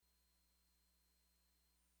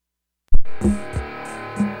Wherever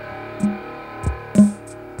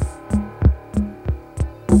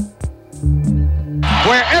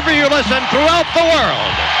you listen throughout the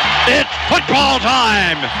world, it's football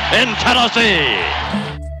time in Tennessee.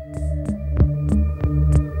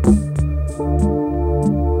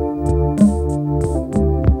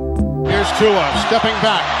 Here's Tua stepping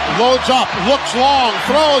back, loads up, looks long,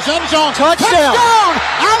 throws, end zone, touchdown,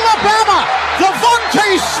 Alabama!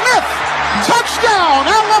 Devontae Smith, touchdown,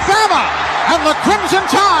 Alabama! And the Crimson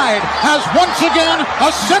Tide has once again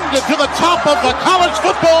ascended to the top of the college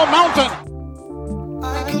football mountain.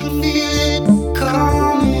 I can feel it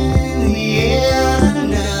coming in the air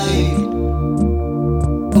tonight.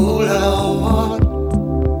 Oh, Lord.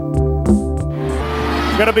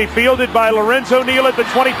 Going to be fielded by Lorenzo Neal at the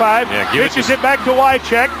 25. Pitches it back to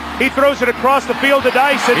Wycheck. He throws it across the field to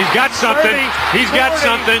Dyson. He's got something. 30, He's 40, got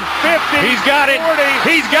something. 50. He's got it.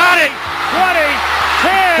 40, He's got it. 20,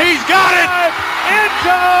 10. He's got it. End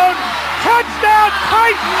zone. Touchdown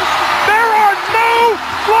Titans. There are no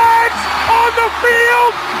flags on the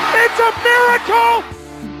field. It's a miracle.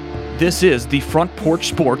 This is the Front Porch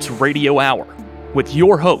Sports Radio Hour with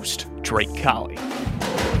your host, Drake Colley.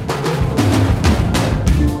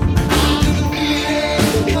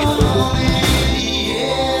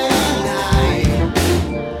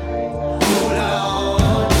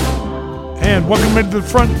 And welcome into the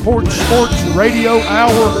Front Porch Sports Radio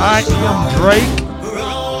Hour. I am Drake.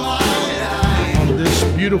 On this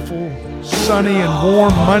beautiful, sunny and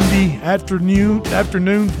warm Monday afternoon,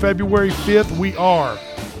 February 5th, we are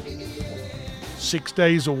 6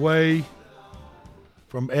 days away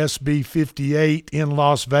from SB 58 in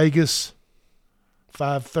Las Vegas.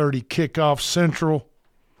 5:30 kickoff Central.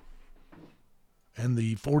 And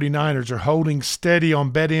the 49ers are holding steady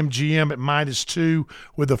on BetMGM at -2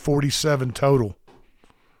 with a 47 total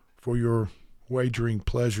for your wagering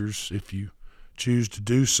pleasures if you choose to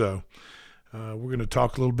do so. We're going to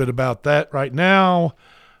talk a little bit about that right now.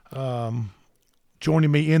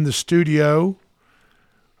 Joining me in the studio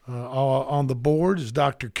on the board is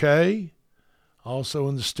Dr. K. Also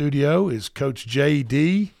in the studio is Coach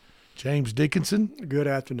J.D., James Dickinson. Good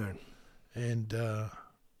afternoon. And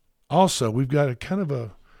also, we've got a kind of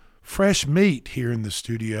a fresh meat here in the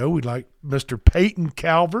studio. We'd like Mr. Peyton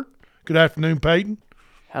Calvert. Good afternoon, Peyton.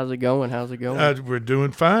 How's it going? We're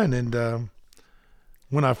doing fine. And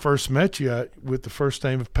when I first met you with the first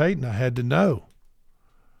name of Peyton, I had to know,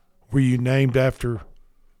 were you named after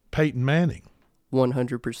Peyton Manning?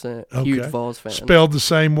 100%. Okay. Huge Vols fan. Spelled the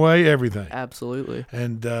same way, everything. Absolutely.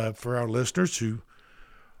 And for our listeners who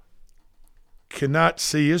cannot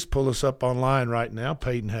see us, pull us up online right now.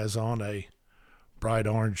 Peyton has on a bright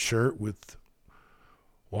orange shirt with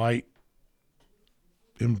white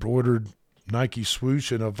embroidered Nike swoosh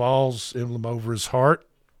and a Vols emblem over his heart,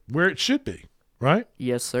 where it should be, right?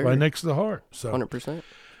 Yes, sir. Right next to the heart. So 100%.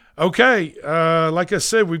 Okay, like I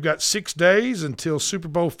said, we've got 6 days until Super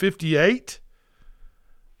Bowl 58.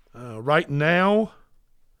 Right now,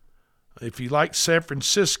 if you like San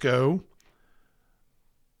Francisco,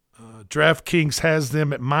 DraftKings has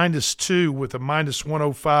them at -2 with a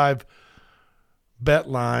 -105 bet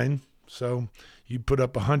line. So you put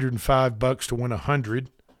up $105 to win $100.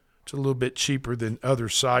 It's a little bit cheaper than other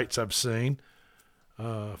sites I've seen.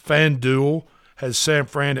 FanDuel has San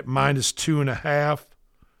Fran at -2.5.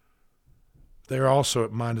 They're also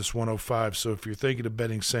at -105. So if you're thinking of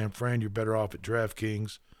betting San Fran, you're better off at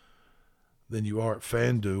DraftKings than you are at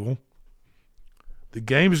FanDuel. The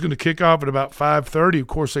game is going to kick off at about 5:30. Of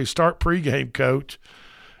course, they start pregame, Coach,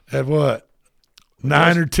 at what,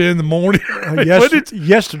 9 or 10 in the morning?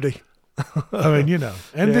 Yesterday. I mean, you know.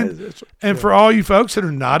 And for all you folks that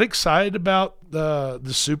are not excited about the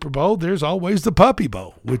Super Bowl, there's always the Puppy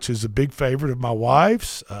Bowl, which is a big favorite of my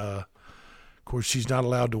wife's. Of course, she's not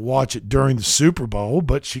allowed to watch it during the Super Bowl,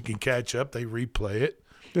 but she can catch up. They replay it.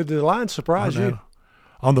 Did the line surprise you?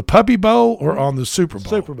 On the Puppy Bowl or on the Super Bowl?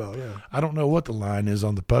 Super Bowl, yeah. I don't know what the line is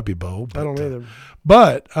on the Puppy Bowl. But, I don't either.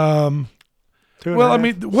 But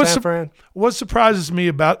what surprises me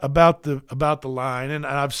about the line, and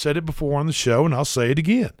I've said it before on the show, and I'll say it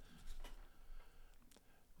again.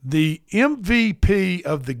 The MVP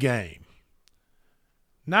of the game,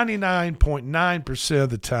 99.9%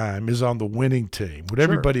 of the time, is on the winning team. Would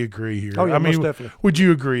everybody agree here? Oh, yeah, most definitely. Would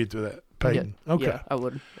you agree to that, Peyton? Yeah, okay. Yeah, I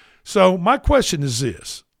would. So my question is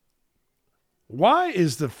this. Why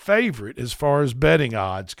is the favorite as far as betting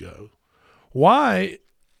odds go? Why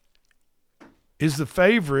is the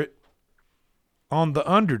favorite on the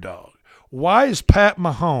underdog? Why is Pat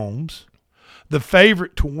Mahomes the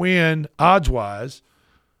favorite to win odds-wise,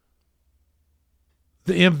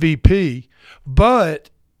 the MVP,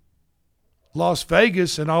 but Las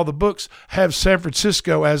Vegas and all the books have San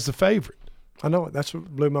Francisco as the favorite. I know it. That's what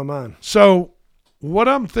blew my mind. So what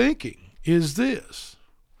I'm thinking is this.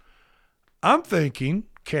 I'm thinking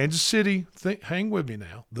Kansas City, hang with me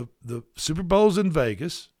now, the Super Bowl's in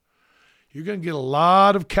Vegas. You're going to get a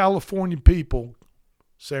lot of California people,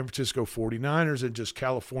 San Francisco 49ers and just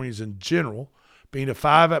Californians in general,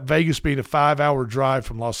 Vegas being a 5-hour drive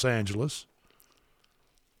from Los Angeles.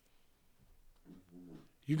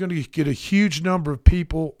 You're going to get a huge number of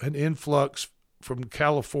people, an influx from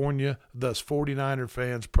California, thus 49er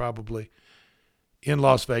fans probably, in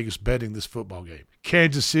Las Vegas betting this football game.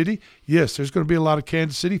 Kansas City, yes, there's going to be a lot of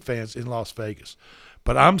Kansas City fans in Las Vegas.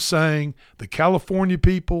 But I'm saying the California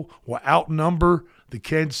people will outnumber the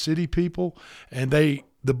Kansas City people, and the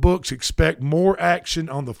books expect more action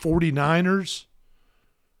on the 49ers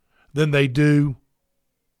than they do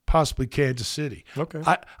possibly Kansas City. Okay.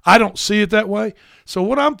 I don't see it that way. So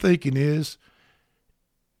what I'm thinking is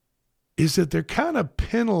that they're kind of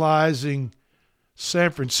penalizing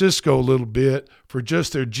San Francisco a little bit for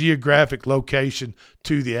just their geographic location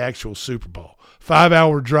to the actual Super Bowl.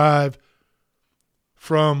 5-hour drive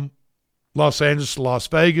from Los Angeles to Las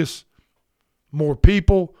Vegas, more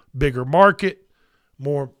people, bigger market,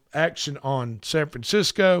 more action on San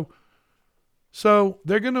Francisco. So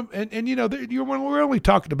they're going to, and you know, we're only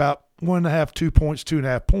talking about 1.5, 2 points,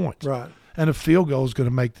 2.5 points. Right. And a field goal is going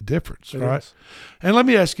to make the difference, It right? is. And let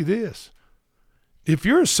me ask you this. If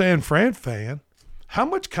you're a San Fran fan, how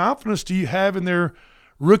much confidence do you have in their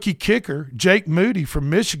rookie kicker, Jake Moody from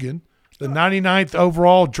Michigan, the 99th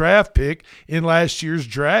overall draft pick in last year's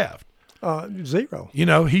draft? 0. You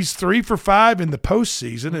know, he's 3 for 5 in the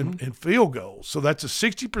postseason in field goals. So that's a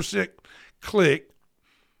 60%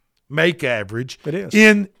 make average It is.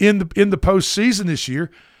 in the postseason this year.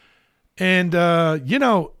 And you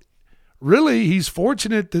know, really he's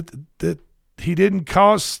fortunate that he didn't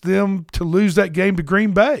cause them to lose that game to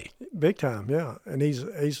Green Bay. Big time, yeah. And he's a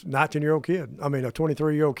 19-year-old kid. I mean, a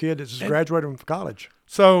 23-year-old kid that's just graduated from college.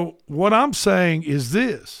 So what I'm saying is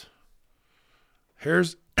this.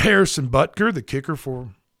 Here's Harrison Butker, the kicker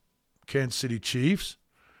for Kansas City Chiefs.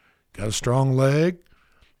 Got a strong leg.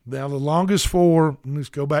 Now the longest let's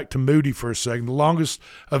go back to Moody for a second. The longest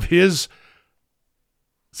of his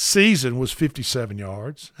season was 57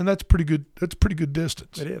 yards, and that's pretty good. That's a pretty good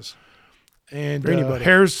distance. It is. And For anybody.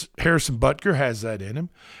 Harrison Butker has that in him.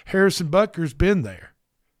 Harrison Butker's been there.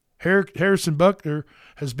 Harrison Butker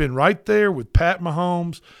has been right there with Pat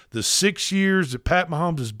Mahomes. The 6 years that Pat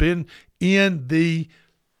Mahomes has been in the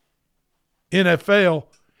NFL,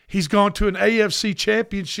 he's gone to an AFC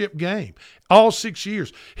championship game all 6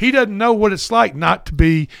 years. He doesn't know what it's like not to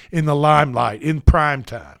be in the limelight in prime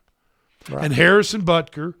time. Right. And Harrison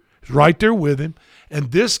Butker is right there with him.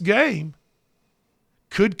 And this game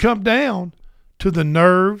could come down to the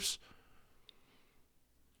nerves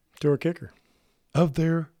To a kicker. of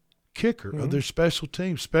their kicker, of their special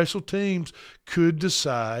teams. Special teams could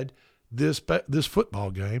decide this football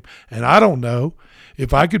game. And I don't know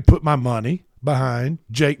if I could put my money behind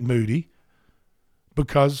Jake Moody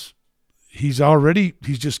because he's already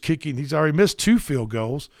missed 2 field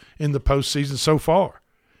goals in the postseason so far.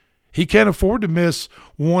 He can't afford to miss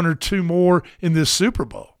 1 or 2 more in this Super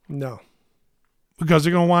Bowl No. because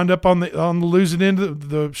they're going to wind up on the losing end of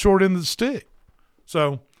the short end of the stick.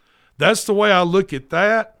 So that's the way I look at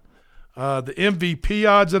that. The MVP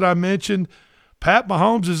odds that I mentioned, Pat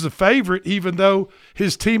Mahomes is the favorite, even though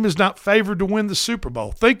his team is not favored to win the Super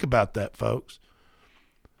Bowl. Think about that, folks.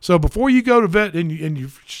 So before you go to vet and you're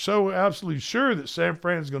so absolutely sure that San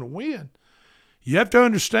Fran is going to win, you have to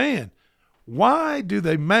understand, why do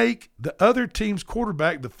they make the other team's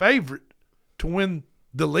quarterback the favorite to win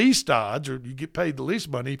the least odds, or you get paid the least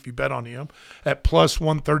money if you bet on him at plus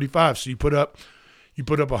 135? So you put up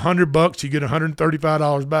 $100, you get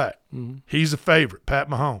 $135 back. Mm-hmm. He's a favorite, Pat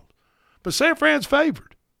Mahomes. But San Fran's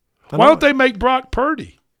favored. Why don't they make Brock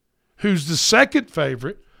Purdy, who's the second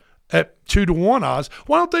favorite at 2-1 odds?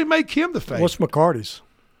 Why don't they make him the favorite? What's McCarty's?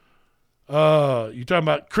 You talking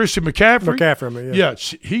about Christian McCaffrey? McCaffrey, I mean, yeah.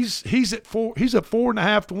 He's at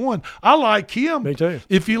 4.5 to 1. I like him. Me too.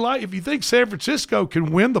 If you think San Francisco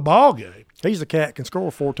can win the ball game, He's the cat, can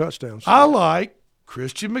score 4 touchdowns. I like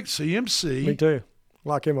Christian CMC. Me too.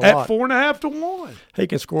 Like him a At lot. 4.5 to 1. He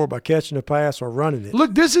can score by catching the pass or running it.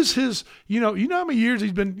 Look, this is his. You know how many years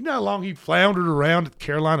he's been. You know how long he floundered around at the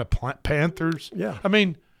Carolina Panthers. Yeah. I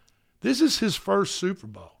mean, this is his first Super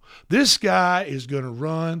Bowl. This guy is going to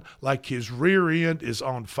run like his rear end is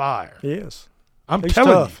on fire. He is. He's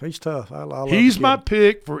telling tough. you. He's tough. I love He's the my kid.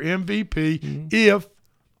 pick for MVP if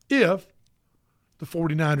the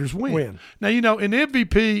 49ers win. Now, in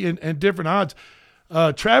MVP and different odds,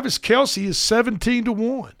 Travis Kelce is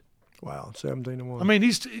 17-1. Wow, 17-1. I mean,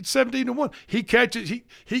 he's 17-1. He catches.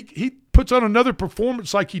 He puts on another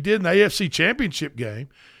performance like he did in the AFC Championship game,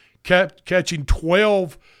 catching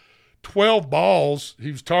 12 balls.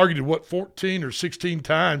 He was targeted 14 or 16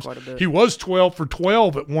 times. Quite a bit. He was 12 for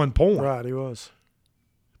 12 at one point. Right, he was.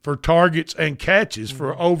 For targets and catches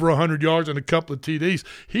for over 100 yards and a couple of TDs.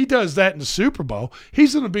 He does that in the Super Bowl.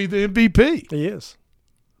 He's going to be the MVP. He is.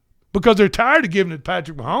 Because they're tired of giving it to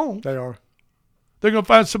Patrick Mahomes. They are. They're going to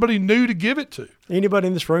find somebody new to give it to. Anybody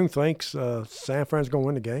in this room thinks San Fran's going to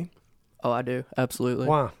win the game? Oh, I do. Absolutely.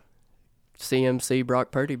 Why? CMC Brock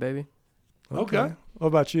Purdy, baby. Okay. What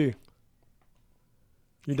about you?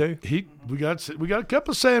 You do? We got a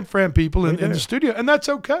couple of San Fran people in the studio, and that's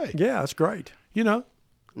okay. Yeah, that's great.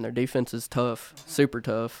 And their defense is tough, super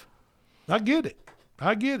tough. I get it.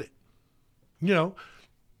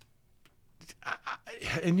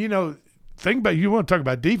 Think about you want to talk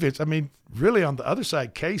about defense. I mean, really on the other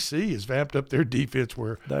side, KC has vamped up their defense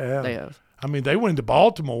where They have. I mean, they went into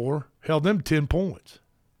Baltimore, held them 10 points.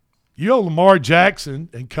 You owe Lamar Jackson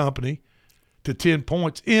and company to 10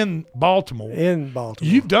 points in Baltimore.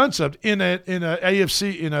 You've done something in a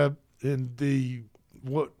AFC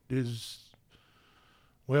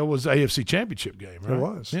was the AFC Championship game, right? It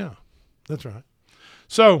was. Yeah, that's right.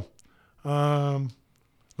 So,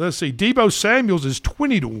 let's see. Deebo Samuels is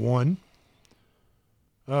 20-1.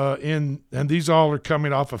 And these all are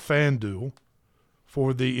coming off of FanDuel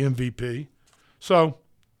for the MVP. So,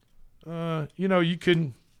 you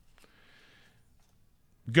can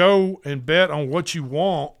go and bet on what you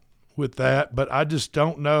want with that, but I just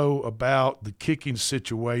don't know about the kicking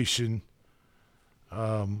situation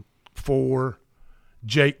for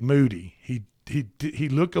Jake Moody. He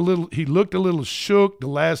looked a little shook the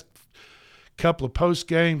last couple of postseason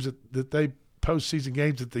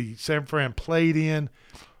games that the San Fran played in.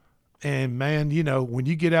 And, man, when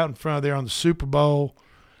you get out in front of there on the Super Bowl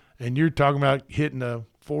and you're talking about hitting a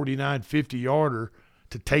 49, 50-yarder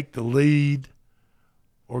to take the lead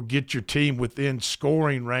or get your team within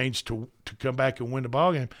scoring range to come back and win the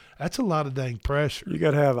ballgame, that's a lot of dang pressure. You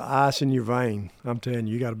got to have ice in your vein. I'm telling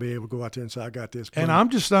you, you got to be able to go out there and say, I got this. And I'm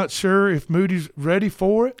just not sure if Moody's ready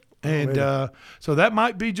for it. And so that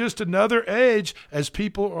might be just another edge as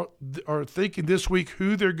people are thinking this week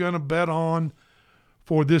who they're going to bet on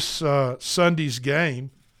for this Sunday's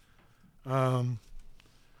game. And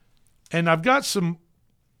I've got some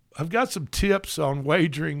tips on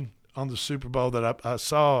wagering on the Super Bowl that I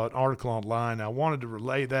saw an article online. I wanted to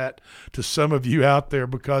relay that to some of you out there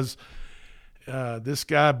because this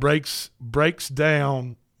guy breaks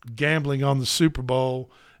down gambling on the Super Bowl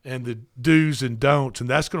and the do's and don'ts, and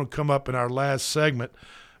that's going to come up in our last segment.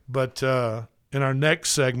 But in our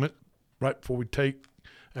next segment, right before we take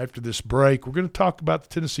after this break, we're going to talk about the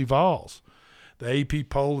Tennessee Vols. The AP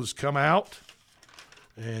poll has come out,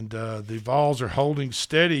 and the Vols are holding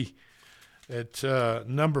steady at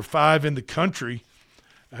number 5 in the country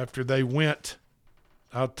after they went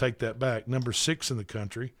 – I'll take that back, number 6 in the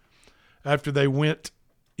country after they went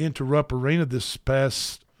into Rupp Arena this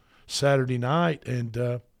past Saturday night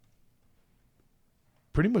and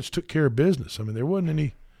pretty much took care of business. I mean, there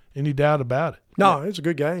wasn't any doubt about it. No, it was a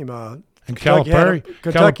good game. And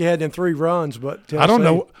Kentucky had them 3 runs, but Tennessee,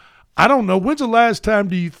 I don't know. When's the last time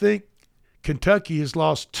do you think Kentucky has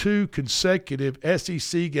lost 2 consecutive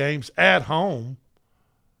SEC games at home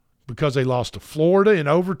because they lost to Florida in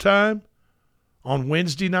overtime on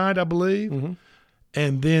Wednesday night, I believe,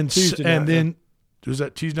 and then was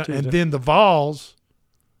that Tuesday night, and then the Vols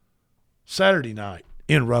Saturday night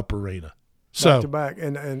in Rupp Arena. Back to back,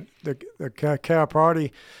 and the Cal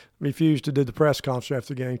Party refused to do the press conference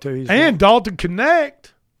after the game too. And Dalton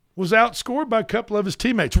Connect was outscored by a couple of his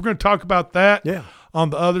teammates. We're going to talk about that on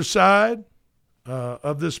the other side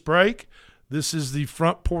of this break. This is the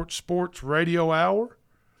Front Porch Sports Radio Hour.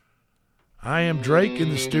 I am Drake in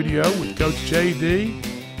the studio with Coach JD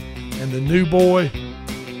and the new boy,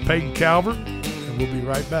 Peyton Calvert, and we'll be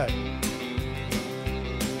right back.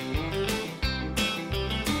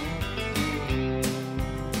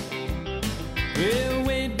 Well,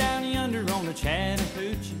 way down yonder on the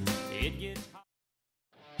Chattahoochee, it gets hot.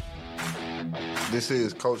 This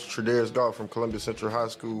is Coach Tredaris Goff from Columbia Central High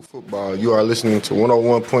School football. You are listening to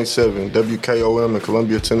 101.7 WKOM in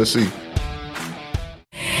Columbia, Tennessee.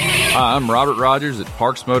 Hi, I'm Robert Rogers at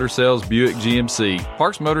Parks Motor Sales Buick GMC.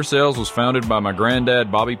 Parks Motor Sales was founded by my granddad,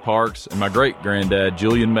 Bobby Parks, and my great-granddad,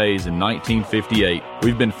 Julian Mays, in 1958.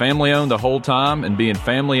 We've been family-owned the whole time, and being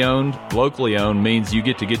family-owned, locally owned, means you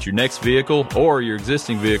get to get your next vehicle or your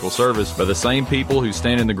existing vehicle serviced by the same people who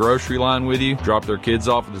stand in the grocery line with you, drop their kids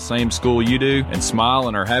off at the same school you do, and smile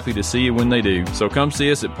and are happy to see you when they do. So come see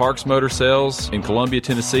us at Parks Motor Sales in Columbia,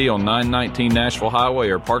 Tennessee on 919 Nashville Highway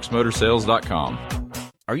or parksmotorsales.com.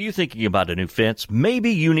 Are you thinking about a new fence?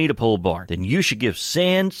 Maybe you need a pole barn. Then you should give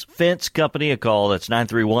Sands Fence Company a call. That's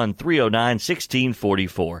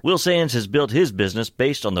 931-309-1644. Will Sands has built his business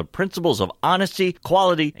based on the principles of honesty,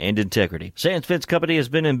 quality, and integrity. Sands Fence Company has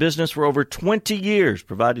been in business for over 20 years,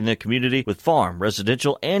 providing the community with farm,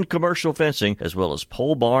 residential, and commercial fencing, as well as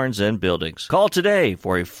pole barns and buildings. Call today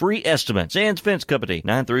for a free estimate. Sands Fence Company,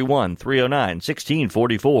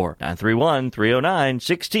 931-309-1644.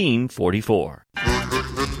 931-309-1644.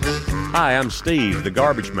 Hi, I'm Steve, the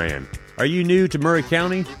Garbage Man. Are you new to Murray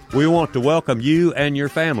County? We want to welcome you and your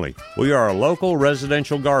family. We are a local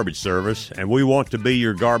residential garbage service, and we want to be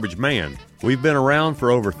your garbage man. We've been around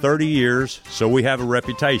for over 30 years, so we have a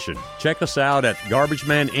reputation. Check us out at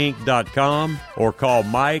garbagemaninc.com or call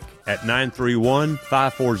Mike at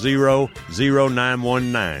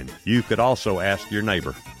 931-540-0919. You could also ask your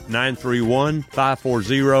neighbor.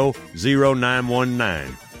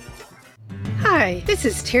 931-540-0919. Hi, this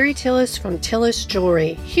is Terry Tillis from Tillis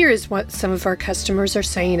Jewelry. Here is what some of our customers are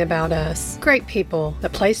saying about us. Great people, the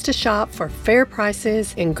place to shop for fair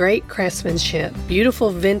prices and great craftsmanship,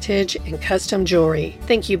 beautiful vintage and custom jewelry.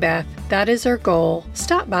 Thank you, Beth. That is our goal.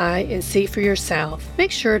 Stop by and see for yourself.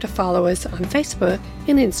 Make sure to follow us on Facebook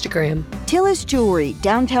and Instagram. Tillis Jewelry,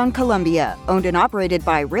 downtown Columbia, owned and operated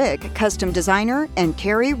by Rick, custom designer, and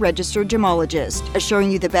Carrie, registered gemologist,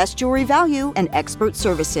 assuring you the best jewelry value and expert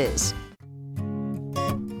services.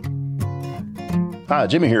 Hi,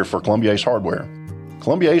 Jimmy here for Columbia Ace Hardware.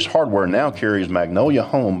 Columbia Ace Hardware now carries Magnolia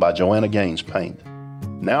Home by Joanna Gaines paint.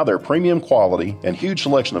 Now their premium quality and huge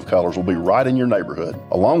selection of colors will be right in your neighborhood.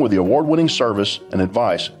 Along with the award-winning service and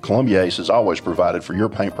advice Columbia Ace has always provided for your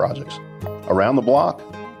paint projects. Around the block,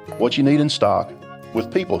 what you need in stock,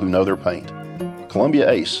 with people who know their paint. Columbia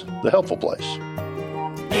Ace, the helpful place.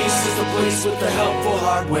 Ace is the place with the helpful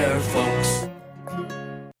hardware, folks.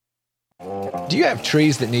 Do you have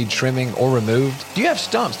trees that need trimming or removed? Do you have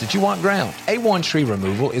stumps that you want ground? A1 Tree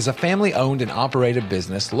Removal is a family-owned and operated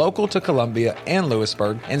business local to Columbia and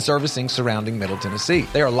Lewisburg and servicing surrounding Middle Tennessee.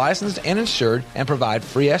 They are licensed and insured and provide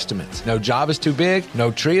free estimates. No job is too big, no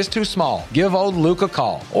tree is too small. Give old Luke a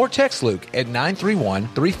call or text Luke at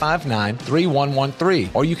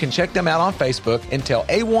 931-359-3113, or you can check them out on Facebook and tell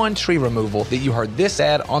A1 Tree Removal that you heard this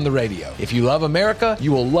ad on the radio. If you love America,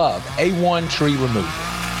 you will love A1 Tree Removal.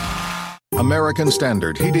 American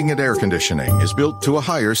Standard Heating and Air Conditioning is built to a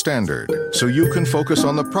higher standard, so you can focus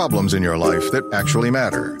on the problems in your life that actually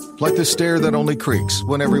matter, like the stair that only creaks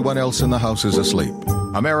when everyone else in the house is asleep.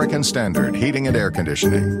 American Standard Heating and Air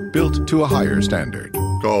Conditioning, built to a higher standard.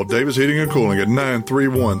 Call Davis Heating and Cooling at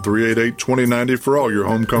 931-388-2090 for all your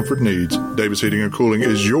home comfort needs. Davis Heating and Cooling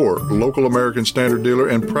is your local American Standard dealer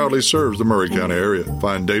and proudly serves the Murray County area.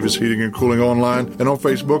 Find Davis Heating and Cooling online and on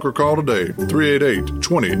Facebook or call today,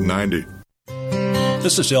 388-2090.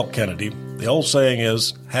 This is Elk Kennedy. The old saying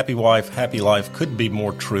is, happy wife, happy life couldn't be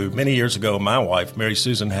more true. Many years ago, my wife, Mary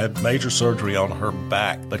Susan, had major surgery on her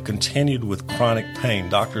back, but continued with chronic pain.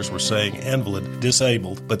 Doctors were saying invalid,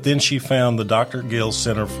 disabled, but then she found the Dr. Gill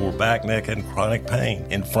Center for Back, Neck, and Chronic Pain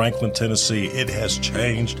in Franklin, Tennessee. It has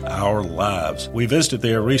changed our lives. We visited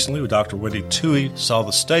there recently with Dr. Wendy Toohey, saw the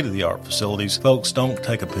state-of-the-art facilities. Folks, don't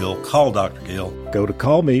take a pill. Call Dr. Gill. Go to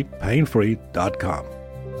callmepainfree.com.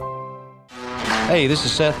 Hey, this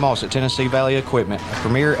is Seth Moss at Tennessee Valley Equipment, a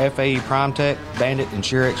premier FAE PrimeTech, Bandit, and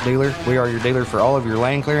Surex dealer. We are your dealer for all of your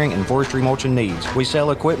land clearing and forestry mulching needs. We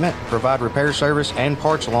sell equipment, provide repair service, and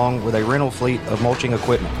parts along with a rental fleet of mulching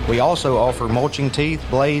equipment. We also offer mulching teeth,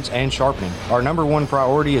 blades, and sharpening. Our number one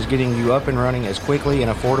priority is getting you up and running as quickly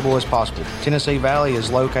and affordable as possible. Tennessee Valley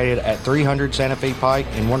is located at 300 Santa Fe Pike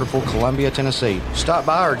in wonderful Columbia, Tennessee. Stop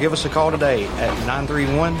by or give us a call today at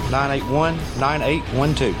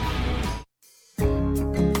 931-981-9812.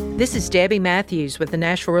 This is Debbie Matthews with the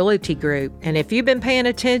Nashville Realty Group, and if you've been paying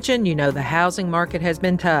attention, you know the housing market has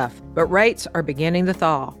been tough, but rates are beginning to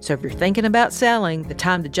thaw. So if you're thinking about selling, the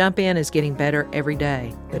time to jump in is getting better every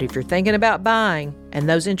day. But if you're thinking about buying, and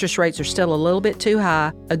those interest rates are still a little bit too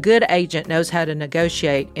high, a good agent knows how to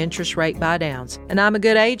negotiate interest rate buydowns, and I'm a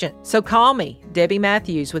good agent. So call me, Debbie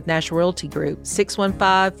Matthews with Nashville Realty Group,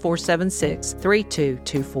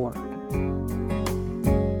 615-476-3224.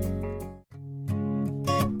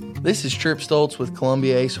 This is Trip Stoltz with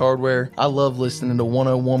Columbia Ace Hardware. I love listening to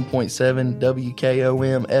 101.7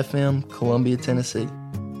 WKOM FM, Columbia, Tennessee.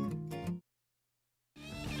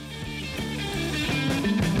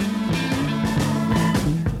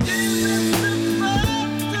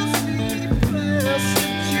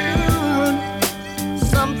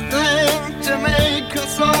 Something to make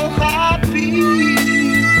us all happy.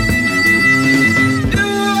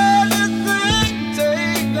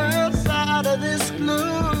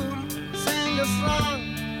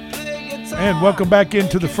 And welcome back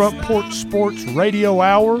into the Front Porch Sports Radio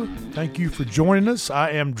Hour. Thank you for joining us. I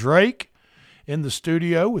am Drake in the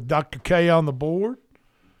studio with Dr. K on the board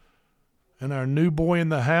and our new boy in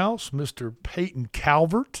the house, Mr. Peyton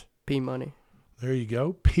Calvert. P Money. There you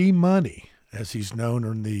go. P Money, as he's known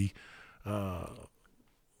in the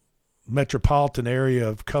metropolitan area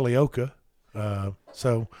of Culleoka.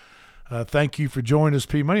 So thank you for joining us,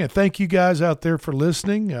 P Money. And thank you guys out there for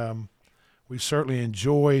listening. We certainly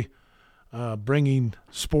enjoy bringing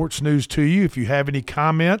sports news to you. If you have any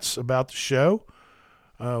comments about the show,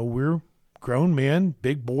 we're grown men,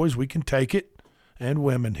 big boys. We can take it, and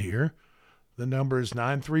women here. The number is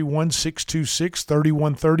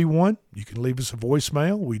 931-626-3131. You can leave us a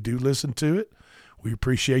voicemail. We do listen to it. We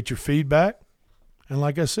appreciate your feedback. And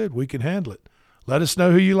like I said, we can handle it. Let us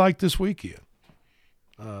know who you like this weekend.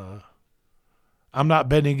 I'm not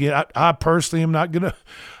betting again. I personally am not going to –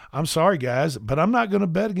 I'm sorry, guys, but I'm not going to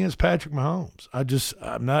bet against Patrick Mahomes. I'm just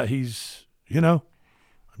not going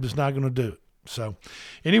to do it. So,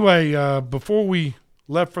 anyway, before we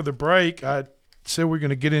left for the break, I said we're going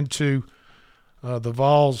to get into the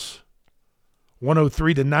Vols'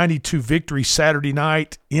 103-92 victory Saturday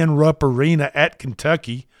night in Rupp Arena at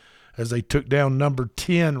Kentucky as they took down number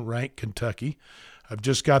 10 ranked Kentucky. I've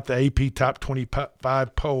just got the AP Top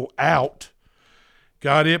 25 poll out.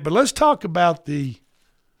 Got it. But let's talk about the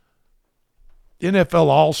NFL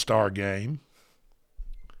All-Star Game,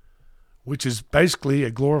 which is basically a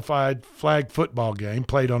glorified flag football game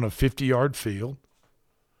played on a 50-yard field.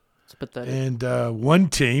 It's pathetic. And one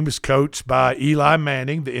team is coached by Eli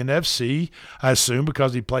Manning, the NFC, I assume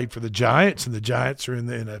because he played for the Giants, and the Giants are in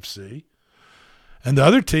the NFC. And the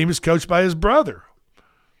other team is coached by his brother,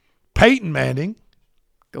 Peyton Manning.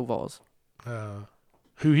 Go Vols.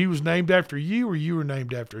 Who he was named after you, or you were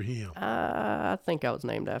named after him? I think I was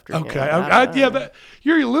named after him. Okay,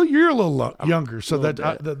 you're a little younger, so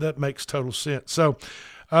that makes total sense. So,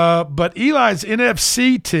 but Eli's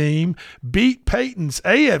NFC team beat Peyton's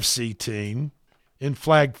AFC team in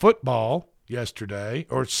flag football yesterday,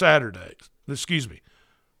 or Saturday. Excuse me,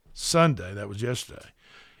 Sunday. That was yesterday.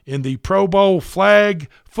 In the Pro Bowl flag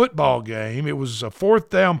football game, it was a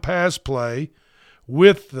fourth down pass play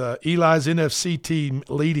with Eli's NFC team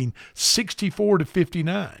leading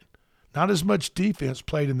 64-59. Not as much defense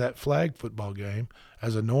played in that flag football game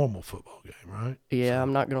as a normal football game, right? Yeah,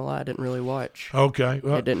 I'm not gonna lie, I didn't really watch. Okay,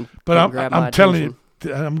 well, it didn't. But I'm telling attention.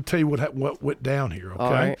 you, I'm gonna tell you what went down here. Okay,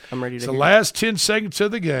 all right, I'm ready to. So hear last 10 seconds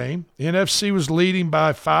of the game, NFC was leading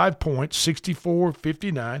by 5 points,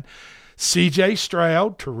 64-59. C.J.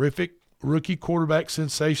 Stroud, terrific rookie quarterback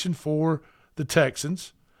sensation for the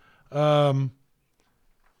Texans.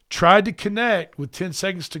 Tried to connect with 10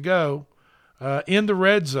 seconds to go in the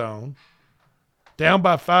red zone, down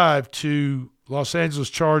by 5 to Los Angeles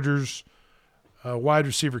Chargers wide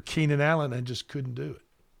receiver Keenan Allen, and just couldn't do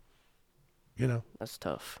it. That's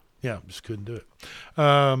tough. Yeah, just couldn't do it.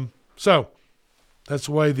 So that's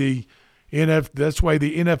the way the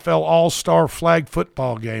NFL All-Star flag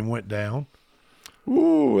football game went down.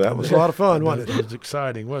 Ooh, that was a lot of fun, wasn't it? It was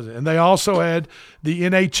exciting, wasn't it? And they also had the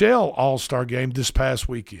NHL All-Star game this past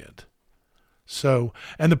weekend. So,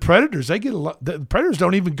 and the Predators, the Predators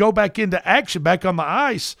don't even go back into action back on the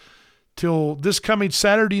ice till this coming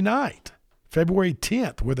Saturday night, February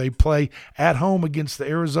 10th, where they play at home against the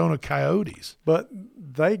Arizona Coyotes. But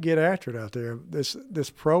they get after it out there. This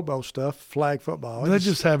Pro Bowl stuff, flag football. They're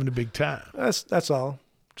just having a big time. That's all.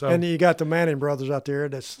 So, and you got the Manning brothers out there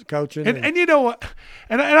that's coaching. And you know what?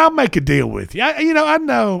 And I'll make a deal with you. I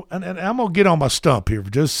know, and I'm going to get on my stump here for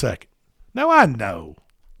just a second. Now, I know.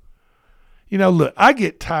 Look, I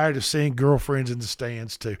get tired of seeing girlfriends in the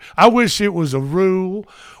stands too. I wish it was a rule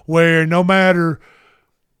where no matter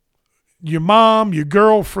your mom, your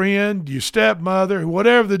girlfriend, your stepmother,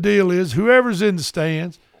 whatever the deal is, whoever's in the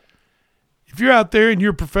stands, if you're out there and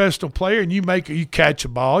you're a professional player and you catch a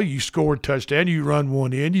ball, you score a touchdown, you run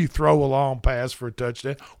one in, you throw a long pass for a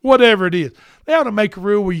touchdown, whatever it is, they ought to make a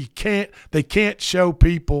rule where they can't show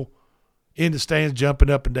people in the stands jumping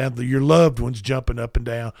up and down, your loved ones jumping up and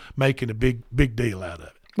down, making a big deal out of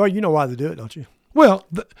it. Well, you know why they do it, don't you? Well,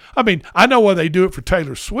 I mean, I know why they do it for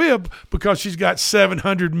Taylor Swift, because she's got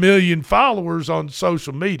 700 million followers on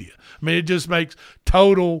social media. I mean, it just makes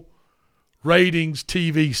total ratings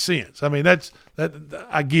TV sense. I mean, that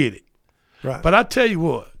I get it. Right. But I tell you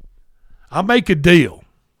what, I'll make a deal.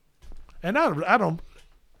 And I don't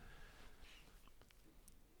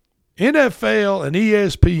NFL and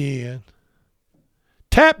ESPN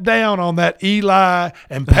tap down on that Eli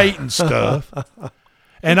and Peyton stuff.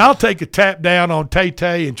 And I'll take a tap down on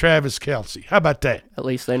Tay-Tay and Travis Kelce. How about that? At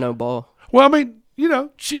least they know ball. Well, I mean, you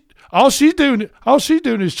know, all she's doing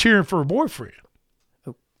is cheering for her boyfriend.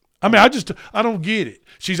 I mean, I don't get it.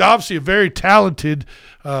 She's obviously a very talented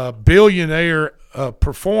billionaire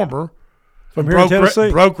performer. From here in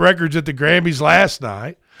Tennessee. Broke records at the Grammys last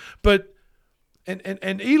night. But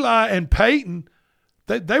and Eli and Peyton,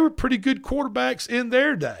 they were pretty good quarterbacks in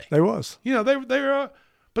their day. They was. You know, they were,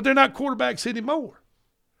 but they're not quarterbacks anymore.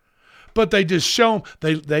 But they just show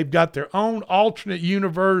them they've got their own alternate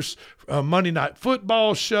universe Monday Night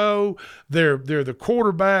Football show. They're the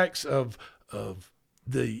quarterbacks of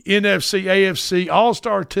the NFC, AFC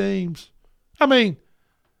All-Star teams. I mean,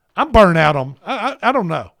 I'm burnt out on. I don't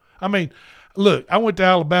know. I mean, look, I went to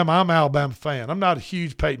Alabama. I'm an Alabama fan. I'm not a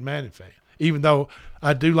huge Peyton Manning fan, even though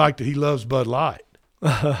I do like that he loves Bud Light.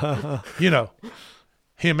 You know.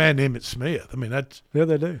 Him and Emmitt Smith. I mean, that's they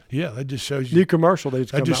do. Yeah, that just shows you new commercial.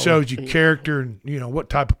 That just shows you character and you know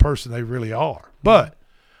what type of person they really are. But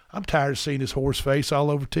I'm tired of seeing his horse face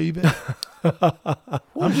all over TV.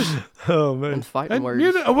 I'm just And fighting words.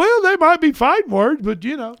 You know, well, they might be fighting words, but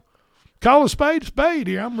you know, call a spade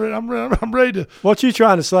here. I'm ready to. What you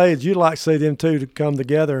trying to say is you'd like to see them two to come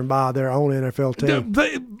together and buy their own NFL team.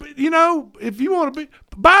 You know, if you want to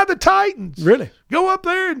buy the Titans, really go up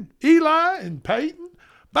there and Eli and Peyton.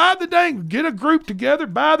 Buy the get a group together,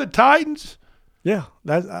 buy the Titans. Yeah,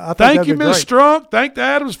 I think thank you, Miss great. Strunk. Thank the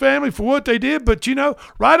Adams family for what they did. But, you know,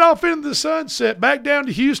 right off into the sunset, back down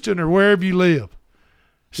to Houston or wherever you live.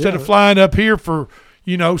 Instead of flying up here for,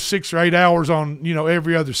 6 or 8 hours on,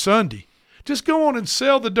 every other Sunday. Just go on and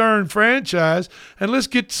sell the darn franchise and let's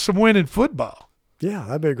get some winning football. Yeah,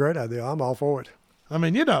 that'd be a great idea. I'm all for it. I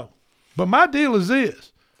mean, but my deal is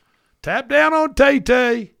this. Tap down on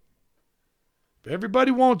Tay-Tay. If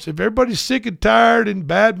everybody's sick and tired and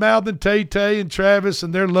bad-mouthing Tay-Tay and Travis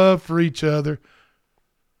and their love for each other,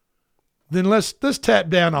 then let's tap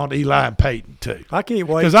down on Eli and Peyton too. I can't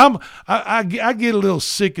wait. Because I get a little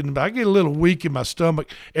sick and I get a little weak in my stomach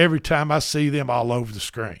every time I see them all over the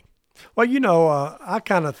screen. Well, I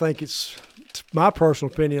kind of think it's my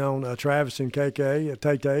personal opinion on Travis and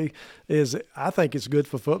Tay-Tay is I think it's good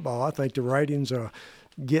for football. I think the ratings are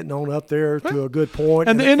getting on up there to a good point.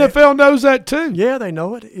 And the NFL knows that too. Yeah, they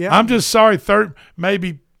know it. Yeah, I'm just sorry,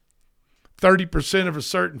 maybe 30% of a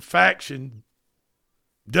certain faction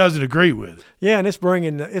doesn't agree with it. Yeah, and it's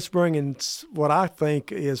bringing what I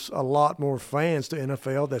think is a lot more fans to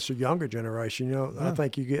NFL. That's a younger generation. I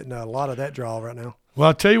think you're getting a lot of that draw right now. Well,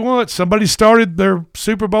 I'll tell you what, somebody started their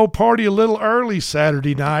Super Bowl party a little early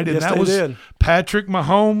Saturday night, and that was Patrick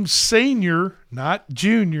Mahomes Sr., not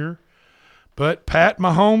Jr., but Pat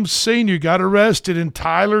Mahomes Sr. got arrested in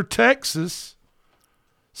Tyler, Texas,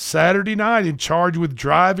 Saturday night and charged with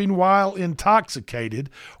driving while intoxicated,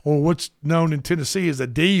 or what's known in Tennessee as a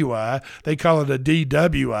DUI. They call it a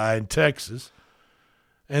DWI in Texas.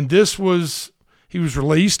 And he was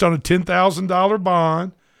released on a $10,000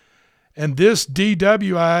 bond, and this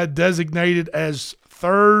DWI designated as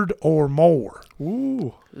third or more.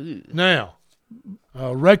 Ooh. Now,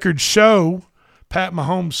 records show Pat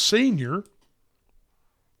Mahomes Sr.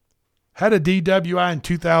 had a DWI in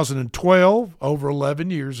 2012, over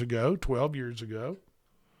 12 years ago,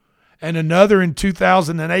 and another in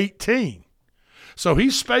 2018. So he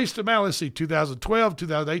spaced them out. Let's see, 2012,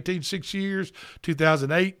 2018, 6 years,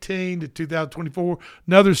 2018 to 2024,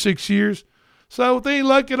 another 6 years. So if they ain't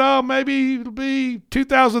lucky at all, maybe it'll be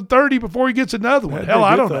 2030 before he gets another one. Hell,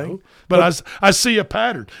 I don't know. But I see a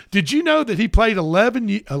pattern. Did you know that he played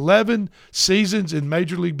 11 seasons in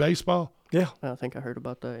Major League Baseball? Yeah. I think I heard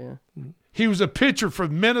about that, yeah. He was a pitcher for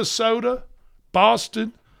Minnesota,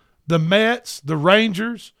 Boston, the Mets, the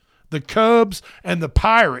Rangers, the Cubs, and the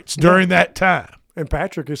Pirates during that time. And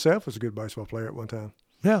Patrick himself was a good baseball player at one time.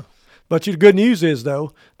 Yeah. But the good news is,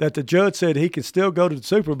 though, that the judge said he can still go to the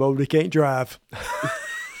Super Bowl, but he can't drive.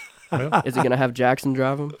 Well, is he going to have Jackson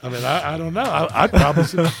drive him? I mean, I don't know. I'd probably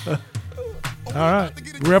say. All right.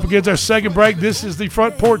 We're up against our second break. This is the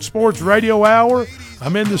Front Porch Sports Radio Hour.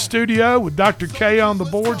 I'm in the studio with Dr. K on the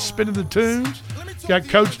board, spinning the tunes. Got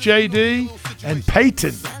Coach JD and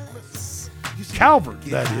Peyton. Calvert,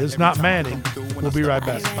 that is, not Manning. We'll be right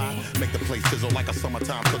back. Make the place sizzle like a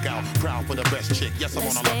summertime cookout. Proud for the best chick, yes, I'm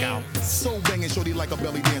on a lookout. So banging, shorty like a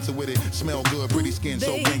belly dancer with it. Smell good, pretty skin,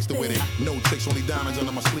 so gangster with it. No tricks, only diamonds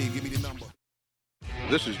under my sleeve. Give me the number.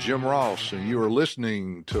 This is Jim Ross, and you are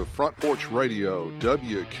listening to Front Porch Radio,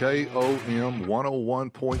 WKOM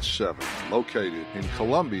 101.7, located in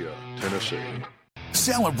Columbia, Tennessee.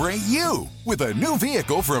 Celebrate you with a new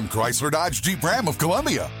vehicle from Chrysler Dodge Jeep Ram of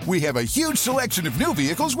Columbia. We have a huge selection of new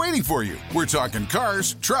vehicles waiting for you. We're talking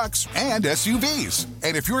cars, trucks, and SUVs.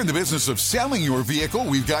 And if you're in the business of selling your vehicle,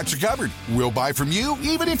 we've got you covered. We'll buy from you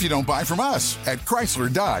even if you don't buy from us. At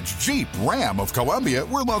Chrysler Dodge Jeep Ram of Columbia,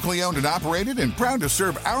 we're locally owned and operated and proud to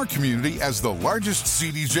serve our community as the largest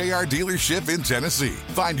CDJR dealership in Tennessee.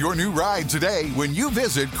 Find your new ride today when you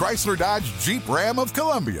visit Chrysler Dodge Jeep Ram of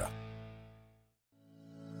Columbia.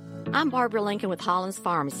 I'm Barbara Lincoln with Holland's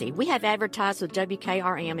Pharmacy. We have advertised with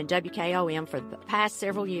WKRM and WKOM for the past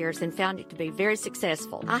several years and found it to be very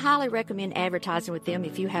successful. I highly recommend advertising with them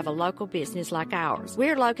if you have a local business like ours.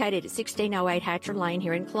 We're located at 1608 Hatcher Lane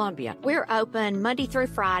here in Columbia. We're open Monday through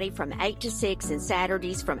Friday from 8 to 6 and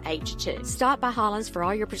Saturdays from 8 to 2. Stop by Holland's for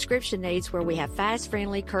all your prescription needs where we have fast,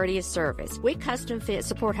 friendly, courteous service. We custom fit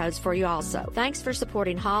support hose for you also. Thanks for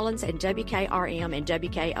supporting Holland's and WKRM and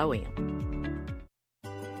WKOM.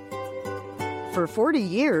 For 40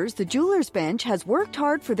 years, the Jeweler's Bench has worked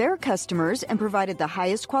hard for their customers and provided the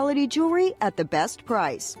highest quality jewelry at the best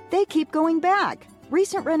price. They keep going back.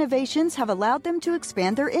 Recent renovations have allowed them to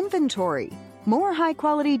expand their inventory. More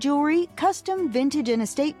high-quality jewelry, custom vintage and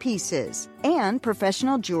estate pieces, and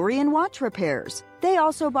professional jewelry and watch repairs. They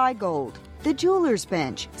also buy gold. The Jeweler's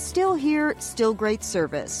Bench, still here, still great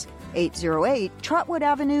service. 808 Trotwood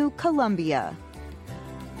Avenue, Columbia.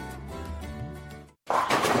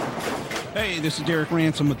 Hey, this is Derek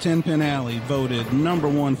Ransom with 10 Pin Alley, voted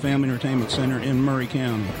 #1 family entertainment center in Murray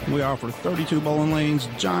County. We offer 32 bowling lanes,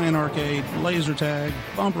 giant arcade, laser tag,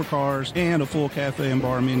 bumper cars, and a full cafe and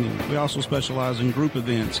bar menu. We also specialize in group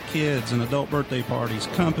events, kids and adult birthday parties,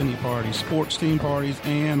 company parties, sports team parties,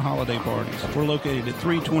 and holiday parties. We're located at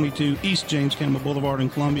 322 East James Campbell Boulevard in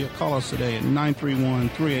Columbia. Call us today at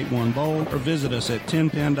 931-381-BOWL or visit us at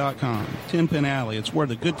 10pin.com. 10 Pin Alley, it's where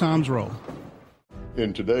the good times roll.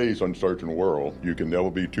 In today's uncertain world, you can never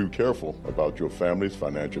be too careful about your family's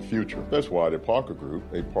financial future. That's why the Parker Group,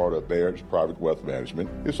 a part of Baird's Private Wealth Management,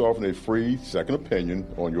 is offering a free second opinion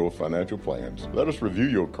on your financial plans. Let us review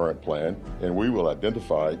your current plan, and we will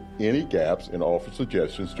identify any gaps and offer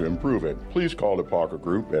suggestions to improve it. Please call the Parker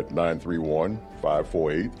Group at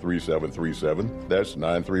 931-548-3737. That's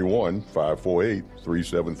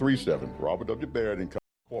 931-548-3737. Robert W. Baird &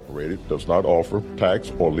 Incorporated does not offer tax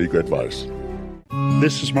or legal advice.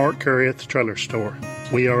 This is Mark Curry at the Trailer Store.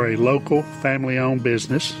 We are a local, family-owned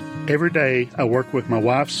business. Every day, I work with my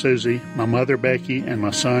wife, Susie, my mother, Becky, and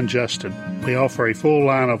my son, Justin. We offer a full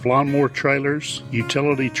line of lawnmower trailers,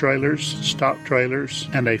 utility trailers, stock trailers,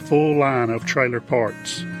 and a full line of trailer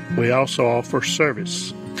parts. We also offer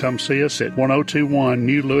service. Come see us at 1021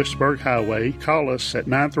 New Lewisburg Highway. Call us at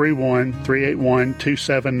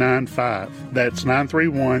 931-381-2795. That's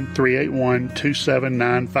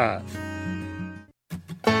 931-381-2795.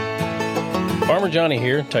 Farmer Johnny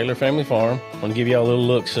here, Taylor Family Farm. I want to give y'all a little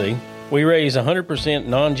look-see. We raise 100%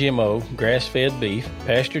 non-GMO, grass-fed beef,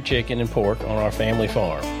 pasture chicken, and pork on our family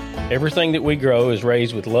farm. Everything that we grow is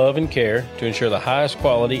raised with love and care to ensure the highest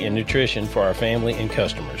quality and nutrition for our family and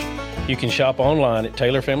customers. You can shop online at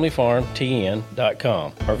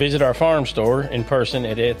TaylorFamilyFarmTN.com or visit our farm store in person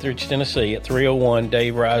at Etheridge, Tennessee at 301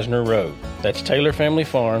 Dave Reisner Road. That's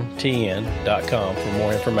TaylorFamilyFarmTN.com for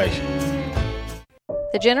more information.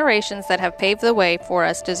 The generations that have paved the way for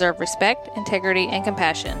us deserve respect, integrity, and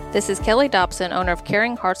compassion. This is Kelly Dobson, owner of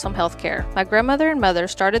Caring Hearts Home Healthcare. My grandmother and mother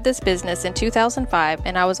started this business in 2005,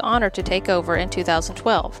 and I was honored to take over in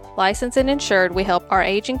 2012. Licensed and insured, we help our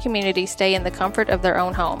aging community stay in the comfort of their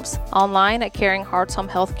own homes. Online at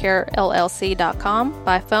CaringHeartsHomeHealthcareLLC.com,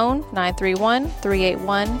 by phone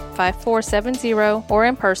 931-381-5470, or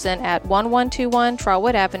in person at 1121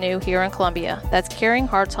 Trotwood Avenue here in Columbia. That's Caring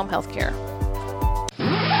Hearts Home Healthcare.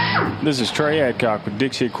 This is Trey Adcock with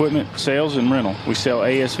Dixie Equipment Sales and Rental. We sell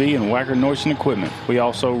ASV and Wacker Neuson equipment. We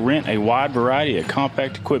also rent a wide variety of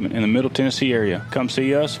compact equipment in the Middle Tennessee area. Come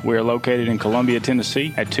see us. We are located in Columbia,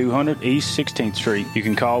 Tennessee at 200 East 16th Street. You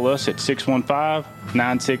can call us at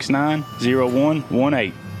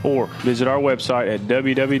 615-969-0118 or visit our website at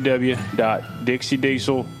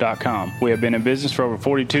www.dixiediesel.com. We have been in business for over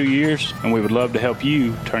 42 years, and we would love to help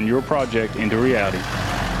you turn your project into reality.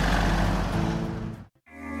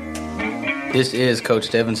 This is Coach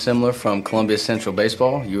Devin Simler from Columbia Central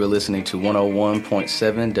Baseball. You are listening to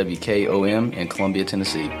 101.7 WKOM in Columbia,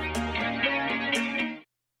 Tennessee.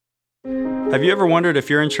 Have you ever wondered if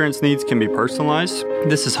your insurance needs can be personalized?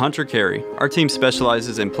 This is Hunter Carey. Our team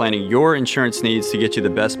specializes in planning your insurance needs to get you the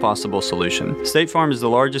best possible solution. State Farm is the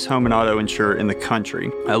largest home and auto insurer in the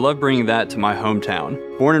country. I love bringing that to my hometown.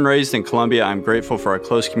 Born and raised in Columbia, I'm grateful for our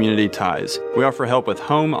close community ties. We offer help with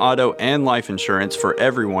home, auto, and life insurance for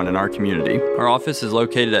everyone in our community. Our office is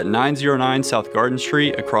located at 909 South Garden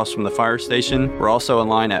Street, across from the fire station. We're also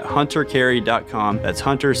online at huntercarey.com. That's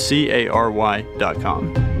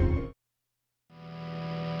huntercary.com.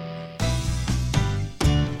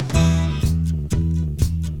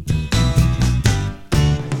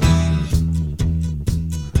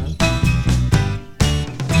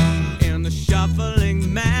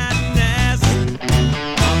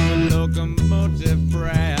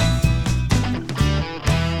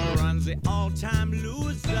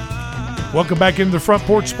 Welcome back into the Front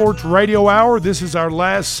Porch Sports Radio Hour. This is our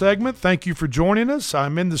last segment. Thank you for joining us.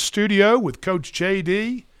 I'm in the studio with Coach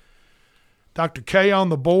JD, Dr. K on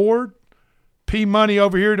the board, P Money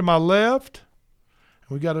over here to my left.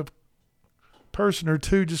 We got a person or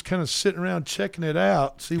two just kind of sitting around checking it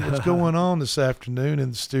out, see what's going on this afternoon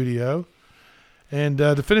in the studio. And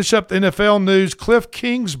to finish up the NFL news, Cliff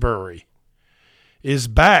Kingsbury is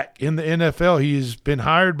back in the NFL. He has been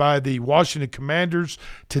hired by the Washington Commanders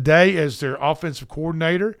today as their offensive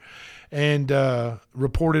coordinator and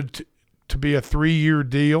reported to be a 3-year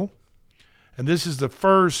deal. And this is the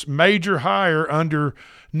first major hire under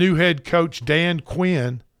new head coach Dan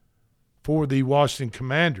Quinn for the Washington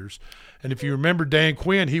Commanders. And if you remember Dan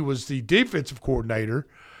Quinn, he was the defensive coordinator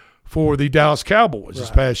for the Dallas Cowboys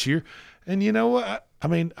this past year. And you know what? I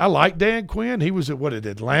mean, I like Dan Quinn. He was at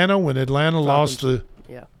Atlanta when Atlanta lost the.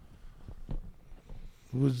 Yeah.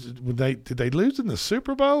 Did they lose in the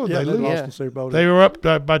Super Bowl? Yeah, they lost the Super Bowl. They were up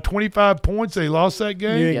by 25 points. They lost that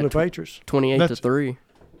game. New England Patriots, 28-3,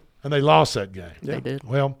 and they lost that game. Yeah. They did.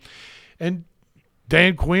 Well, and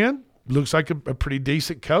Dan Quinn looks like a pretty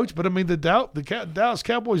decent coach, but I mean the Dallas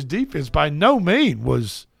Cowboys defense by no means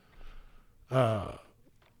was a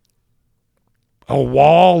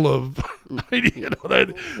wall of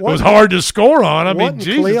it was hard to score on. I mean,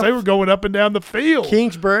 Jesus, they were going up and down the field.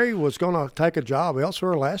 Kingsbury was going to take a job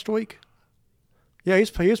elsewhere last week. Yeah, he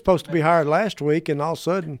was supposed to be hired last week, and all of a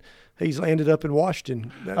sudden he's ended up in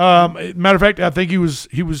Washington. Matter of fact, I think he was.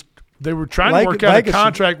 They were trying to work out a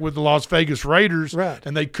contract with the Las Vegas Raiders,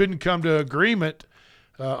 and they couldn't come to agreement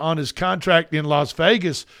on his contract in Las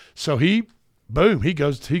Vegas. So he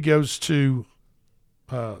goes to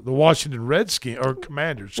the Washington Redskins or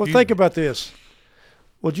Commanders. Well, think about this.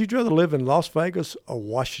 Would you rather live in Las Vegas or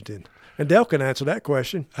Washington? And Dale can answer that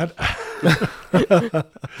question.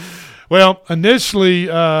 Well, initially,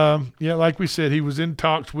 like we said, he was in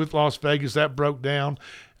talks with Las Vegas. That broke down.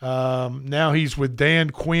 Now he's with Dan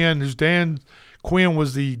Quinn, Dan Quinn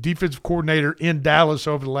was the defensive coordinator in Dallas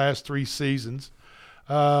over the last 3 seasons.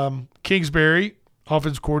 Kingsbury,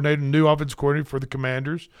 offensive coordinator, new offensive coordinator for the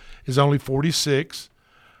Commanders, is only 46.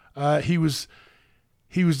 He was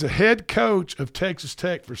the head coach of Texas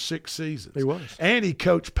Tech for 6 seasons. He was. And he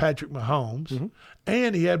coached Patrick Mahomes,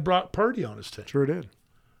 and he had Brock Purdy on his team. Sure did.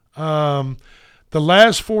 The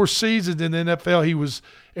last 4 seasons in the NFL, he was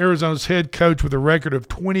Arizona's head coach with a record of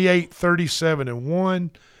 28-37-1.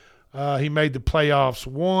 He made the playoffs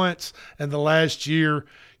once, and the last year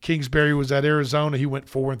Kingsbury was at Arizona. He went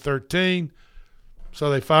 4-13, so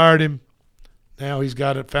they fired him. Now he's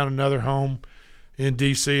found another home in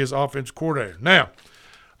D.C. as offensive coordinator. Now,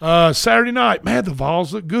 Saturday night, man, the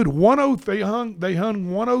Vols look good. They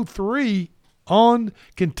hung 103 on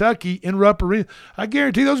Kentucky in Rupp Arena. I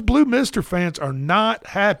guarantee those Blue Mister fans are not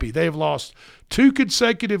happy. They have lost 2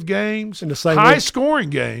 consecutive games, in the same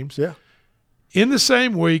high-scoring games. Yeah. In the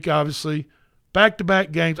same week, obviously,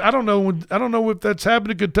 back-to-back games. I don't know if that's happened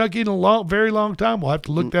to Kentucky in a very long time. We'll have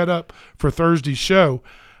to look that up for Thursday's show.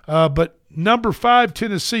 But number 5,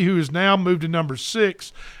 Tennessee, who has now moved to number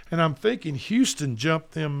 6, and I'm thinking Houston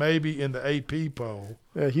jumped them maybe in the AP poll.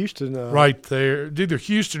 Yeah, Houston. Right there. It's either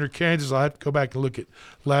Houston or Kansas. I'll have to go back and look at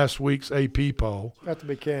last week's AP poll. Have to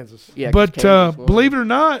be Kansas. Yeah, but Kansas believe it or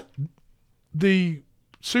not, the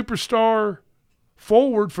superstar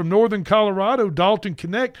forward from Northern Colorado, Dalton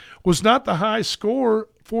Knecht, was not the high scorer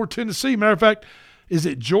for Tennessee. Matter of fact, is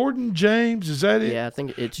it Jordan James? Is that it? Yeah, I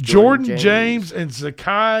think it's Jordan James and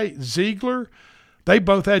Zakai Ziegler. They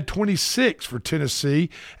both had 26 for Tennessee,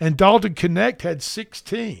 and Dalton Knecht had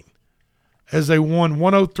 16 as they won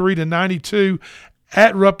 103-92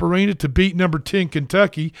 at Rupp Arena to beat number 10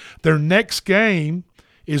 Kentucky. Their next game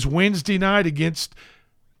is Wednesday night against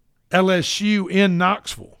LSU in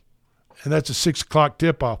Knoxville, and that's a 6 o'clock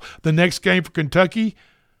tip-off. The next game for Kentucky,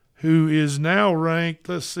 who is now ranked,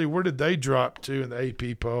 let's see, where did they drop to in the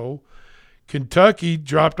AP poll? Kentucky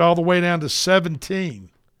dropped all the way down to 17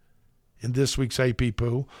 in this week's AP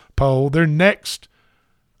poll. Their next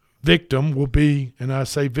victim will be, and I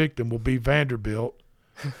say victim, will be Vanderbilt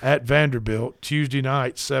at Vanderbilt Tuesday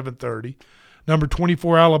night, 7:30. Number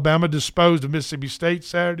 24, Alabama disposed of Mississippi State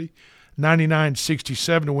Saturday,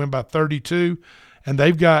 99-67 to win by 32. And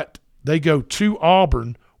they go to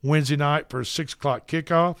Auburn Wednesday night for a 6 o'clock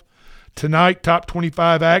kickoff. Tonight, top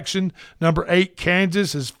 25 action. Number 8,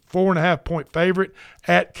 Kansas is 4.5-point favorite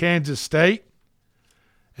at Kansas State.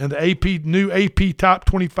 And the new AP top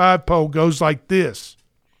 25 poll goes like this.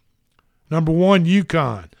 Number 1,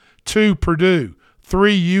 UConn. 2, Purdue.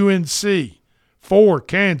 3, UNC. 4,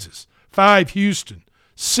 Kansas. 5, Houston.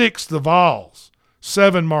 6, the Vols.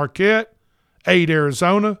 7, Marquette. 8,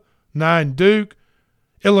 Arizona. 9, Duke.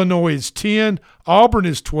 Illinois is 10. Auburn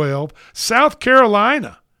is 12. South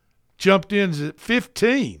Carolina jumped in at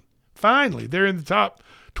 15. Finally, they're in the top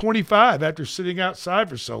 25 after sitting outside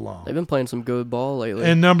for so long. They've been playing some good ball lately.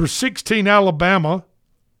 And number 16, Alabama,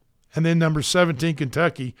 and then number 17,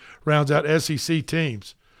 Kentucky, rounds out SEC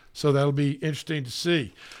teams. So that'll be interesting to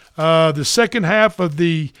see. The second half of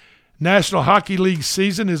the National Hockey League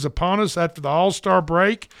season is upon us after the All-Star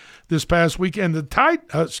break this past weekend.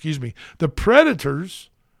 The Predators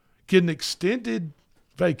get an extended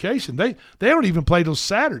vacation. They don't even play till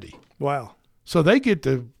Saturday. Wow. So they get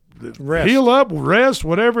to Rest. heal up, rest,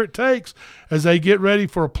 whatever it takes as they get ready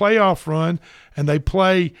for a playoff run, and they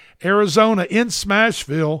play Arizona in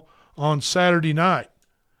Smashville on Saturday night.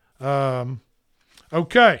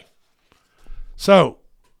 Okay. So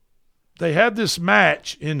they had this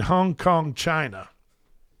match in Hong Kong, China.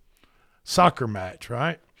 Soccer match,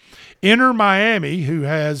 right? Inter Miami, who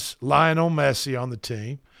has Lionel Messi on the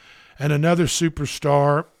team, and another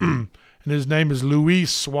superstar, and his name is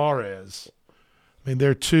Luis Suarez. I mean,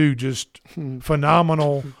 they're two just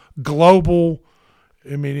phenomenal, global.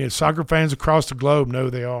 I mean, soccer fans across the globe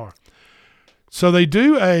know they are. So they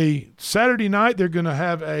do a Saturday night. They're going to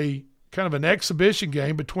have a kind of an exhibition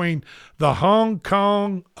game between the Hong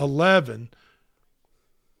Kong 11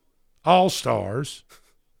 All-Stars,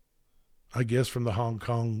 I guess from the Hong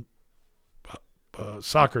Kong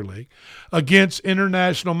Soccer League, against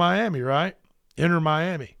International Miami, right? Inter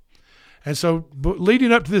Miami. And so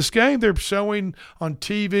leading up to this game, they're showing on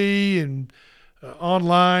TV and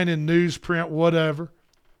online and newsprint, whatever,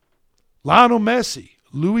 Lionel Messi,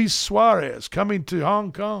 Luis Suarez coming to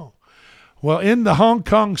Hong Kong. Well, in the Hong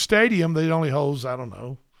Kong stadium, they only holds,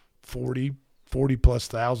 40-plus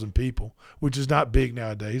thousand people, which is not big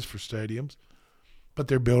nowadays for stadiums. But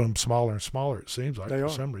they're building them smaller and smaller, it seems like, for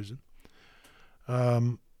some reason.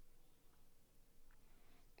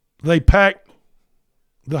 They packed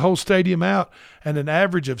the whole stadium out, and an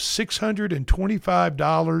average of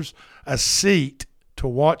 $625 a seat to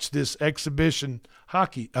watch this exhibition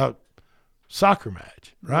soccer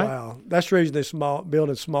match, right? Wow. That's the reason they're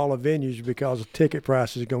building smaller venues, because the ticket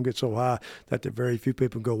prices are going to get so high that there very few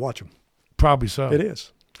people go watch them. Probably so. It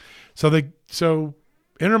is. So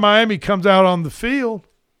Inter Miami comes out on the field.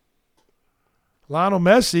 Lionel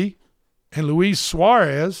Messi and Luis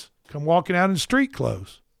Suarez come walking out in street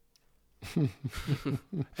clothes.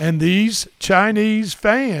 And these Chinese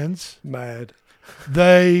fans, mad,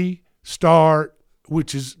 they start,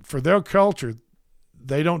 which is for their culture,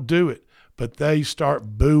 they don't do it, but they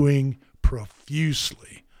start booing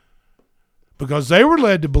profusely because they were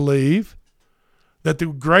led to believe that the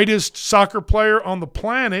greatest soccer player on the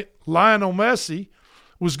planet, Lionel Messi,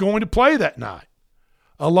 was going to play that night,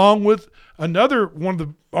 along with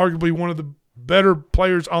arguably one of the better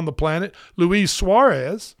players on the planet, Luis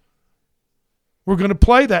Suarez. We're going to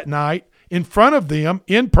play that night in front of them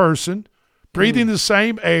in person, breathing the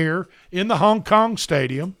same air in the Hong Kong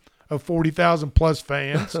stadium of 40,000-plus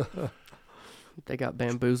fans. They got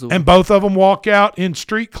bamboozled. And both of them walk out in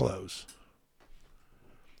street clothes.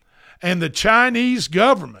 And the Chinese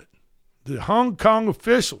government, the Hong Kong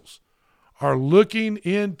officials, are looking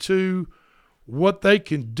into what they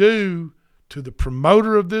can do to the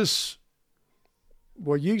promoter of this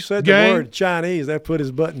Well, you said game. The word Chinese. That put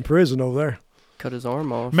his butt in prison over there. Cut his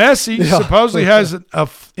arm off. Messi supposedly has an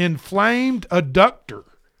inflamed adductor.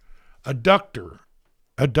 Adductor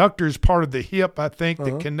is part of the hip, I think,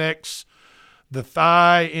 that connects the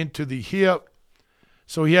thigh into the hip.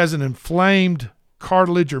 So he has an inflamed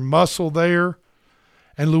cartilage or muscle there.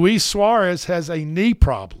 And Luis Suarez has a knee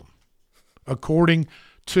problem, according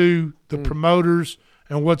to the promoters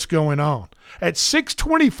and what's going on. At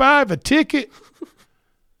 $6.25 a ticket,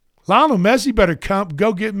 Lionel Messi better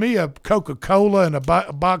go get me a Coca-Cola and a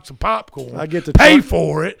box of popcorn. I get to pay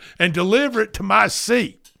for it and deliver it to my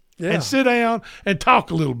seat Yeah. and sit down and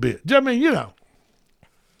talk a little bit. I mean,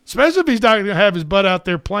 especially if he's not going to have his butt out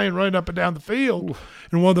there playing, running up and down the field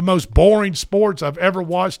in one of the most boring sports I've ever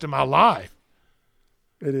watched in my life.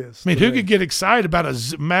 It is. I mean, who could get excited about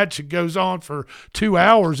a match that goes on for 2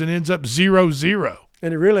 hours and ends up 0-0?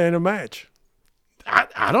 And it really ain't a match.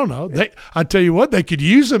 I don't know. I tell you what, they could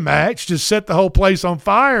use a match, just set the whole place on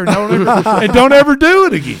fire and don't ever do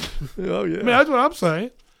it again. Oh, yeah. I mean, that's what I'm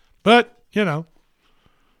saying. But,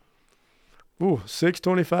 Ooh,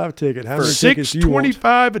 $6.25 a ticket. How many tickets do you want?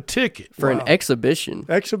 $6.25 a ticket. For an exhibition.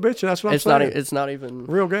 Exhibition, that's what I'm It's saying. it's not even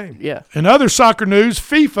real game. Yeah. In other soccer news,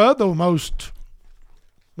 FIFA, the most,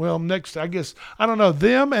 next, I guess, I don't know,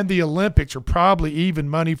 them and the Olympics are probably even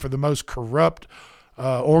money for the most corrupt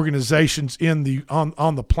organizations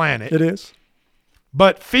on the planet. It is.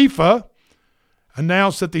 But FIFA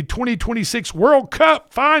announced that the 2026 World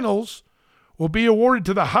Cup finals will be awarded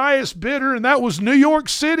to the highest bidder, and that was New York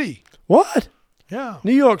City. What? Yeah.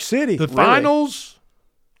 New York City. The finals.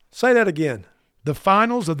 Say that again. The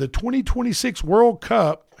finals of the 2026 World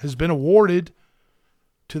Cup has been awarded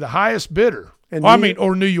to the highest bidder. And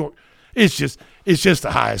or New York. It's just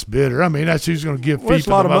the highest bidder. I mean, that's who's going to give FIFA it's a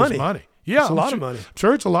lot the of most money. Yeah, it's a lot of money. I'm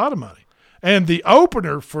sure it's a lot of money. And the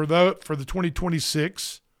opener for the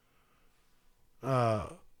 2026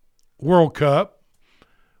 World Cup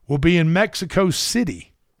will be in Mexico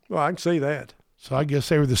City. Well, I can see that. So I guess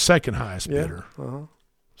they were the second highest bidder. Uh-huh.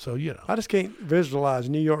 So, I just can't visualize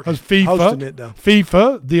New York FIFA, hosting it, though.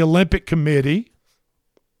 FIFA, the Olympic Committee.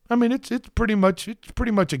 I mean, it's pretty much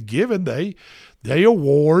a given. They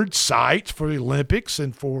award sites for the Olympics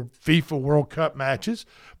and for FIFA World Cup matches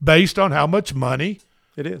based on how much money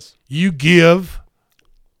it is you give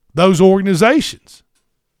those organizations.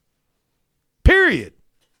 Period.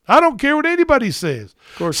 I don't care what anybody says.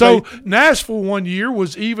 Of course, so Nashville one year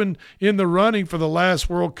was even in the running for the last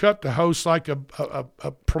World Cup to host like a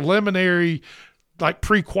preliminary, like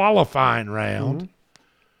pre-qualifying round.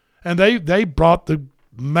 Mm-hmm. And they brought the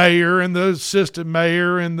mayor and the assistant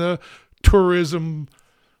mayor and the tourism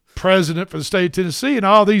president for the state of Tennessee and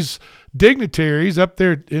all these dignitaries up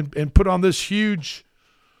there and put on this huge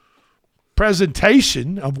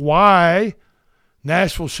presentation of why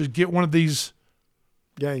Nashville should get one of these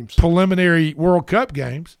games, preliminary World Cup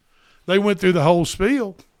games. They went through the whole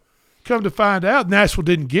spiel. Come to find out, Nashville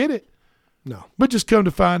didn't get it. No. But just come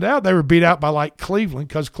to find out, they were beat out by like Cleveland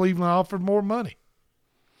because Cleveland offered more money.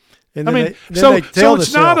 And I mean, so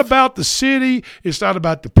it's not about the city. It's not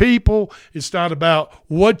about the people. It's not about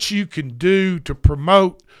what you can do to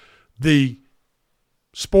promote the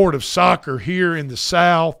sport of soccer here in the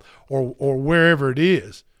South or wherever it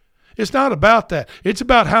is. It's not about that. It's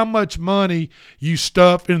about how much money you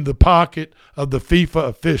stuff in the pocket of the FIFA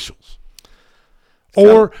officials.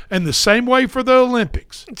 And the same way for the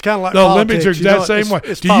Olympics. It's kind of like the Olympics are that same way.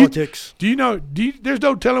 It's politics. There's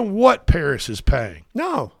no telling what Paris is paying.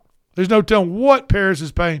 No. There's no telling what Paris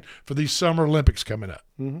is paying for these Summer Olympics coming up.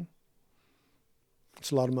 Mm-hmm.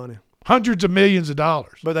 It's a lot of money. Hundreds of millions of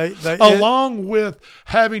dollars. But they along with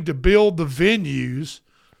having to build the venues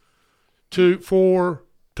to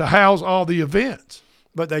house all the events.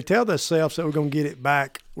 But they tell themselves that we're going to get it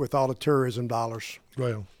back with all the tourism dollars.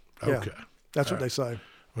 Well, okay. Yeah, that's what they say.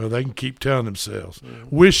 Well, they can keep telling themselves.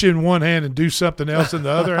 Wish in one hand and do something else in the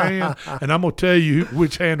other hand, and I'm going to tell you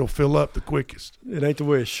which hand will fill up the quickest. It ain't the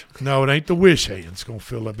wish. No, it ain't the wish hand that's going to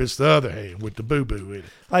fill up. It's the other hand with the boo-boo in it.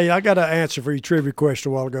 Hey, I got an answer for your trivia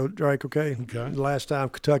question a while ago, Drake, okay? Okay. The last time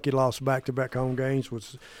Kentucky lost back-to-back home games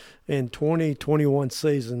was in 2021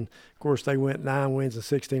 season. Of course, they went 9 wins and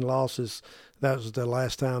 16 losses. That was the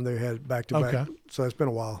last time they had back-to-back. Okay. So it's been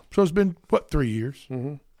a while. So it's been, 3 years?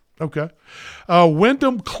 Mm-hmm. Okay.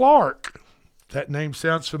 Wyndham Clark. That name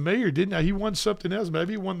sounds familiar, didn't he? He won something else.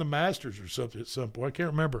 Maybe he won the Masters or something at some point. I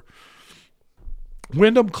can't remember.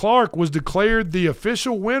 Wyndham Clark was declared the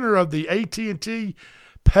official winner of the AT&T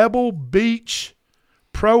Pebble Beach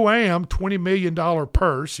Pro-Am $20 million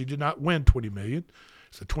purse. He did not win $20 million.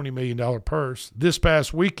 It's a $20 million purse this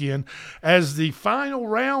past weekend as the final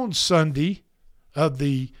round Sunday of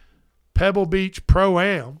the Pebble Beach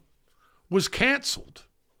Pro-Am was canceled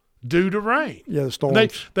due to rain. Yeah, the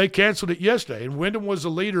storms. They canceled it yesterday, and Wyndham was the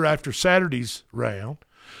leader after Saturday's round.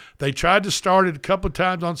 They tried to start it a couple of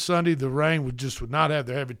times on Sunday. The rain would not have.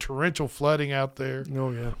 They're having torrential flooding out there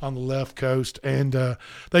on the left coast. And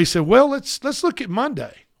they said, well, let's look at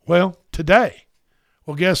Monday. Well, today.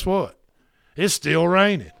 Well, guess what? It's still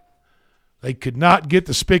raining. They could not get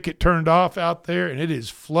the spigot turned off out there, and it is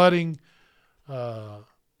flooding the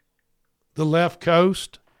left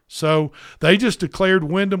coast. So they just declared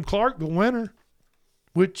Wyndham Clark the winner,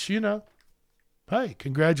 which, hey,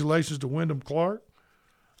 congratulations to Wyndham Clark.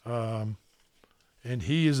 And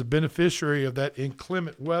he is a beneficiary of that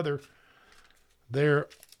inclement weather there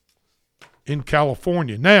in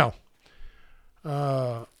California. Now,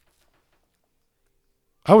 I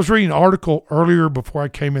was reading an article earlier before I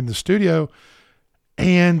came in the studio,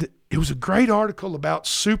 and it was a great article about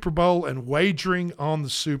Super Bowl and wagering on the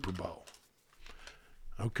Super Bowl.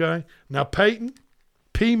 Okay? Now, Peyton,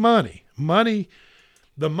 P-Money. Money,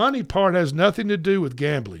 the money part has nothing to do with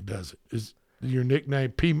gambling, does it? Is your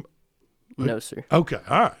nickname P? No, sir. Okay,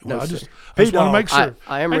 all right. Well, No, I sir. just want to make sure.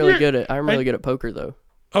 I am really good at poker, though.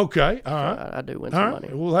 Okay, all right. I do win all some right.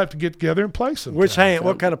 money. We'll have to get together and play some. Which hand?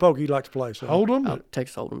 What kind of poker you like to play? So? Hold'em?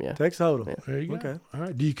 Texas Hold'em, yeah. Texas Hold'em. Yeah. There you go. Okay. All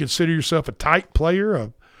right. Do you consider yourself a tight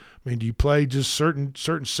player? Do you play just certain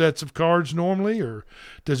sets of cards normally, or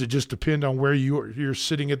does it just depend on where you're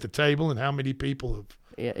sitting at the table and how many people have?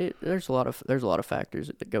 Yeah, there's a lot of factors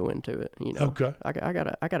that go into it. Okay. I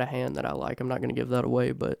got a hand that I like. I'm not going to give that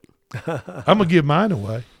away, but I'm gonna give mine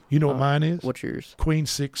away. You know what mine is? What's yours? Queen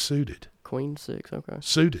 6 suited. Queen 6. Okay.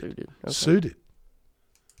 Suited. Okay. Suited.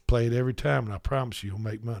 Play it every time, and I promise you'll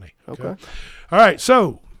make money. Okay. All right.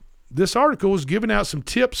 So this article is giving out some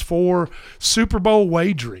tips for Super Bowl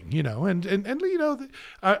wagering.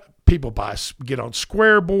 People get on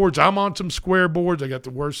square boards. I'm on some square boards. I got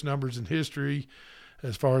the worst numbers in history.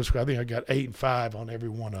 As far as I think I got 8 and 5 on every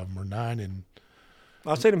one of them, or 9 and.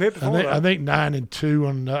 I've seen them hit before. I think 9 and 2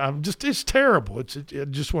 on. It's terrible. I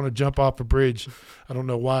just want to jump off a bridge. I don't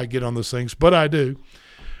know why I get on those things, but I do.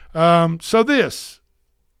 If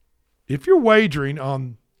you're wagering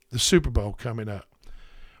on the Super Bowl coming up,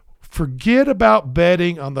 forget about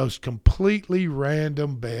betting on those completely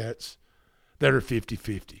random bets that are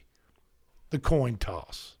 50-50. The coin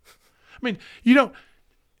toss. I mean,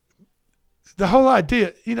 the whole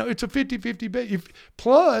idea, it's a 50-50 bet.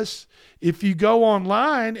 Plus, if you go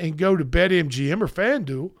online and go to BetMGM or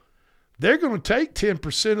FanDuel, they're going to take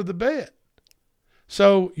 10% of the bet.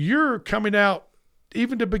 So you're coming out,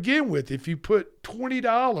 even to begin with, if you put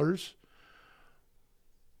 $20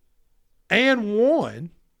 and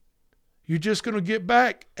won, you're just going to get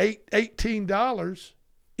back $18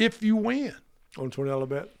 if you win. On a $20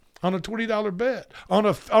 bet? On a $20 bet. On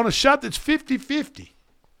a shot that's 50-50.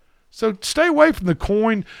 So stay away from the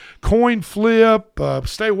coin flip.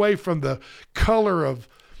 Stay away from the color of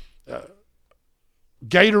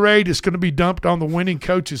Gatorade that's going to be dumped on the winning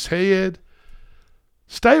coach's head.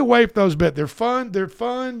 Stay away from those bets. They're fun. They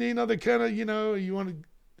kind of, you want to.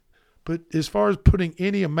 But as far as putting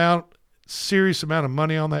any serious amount of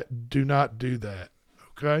money on that, do not do that.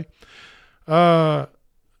 Okay?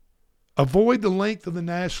 Avoid the length of the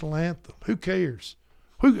national anthem. Who cares?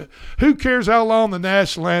 Who cares how long the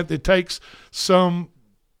national anthem it takes some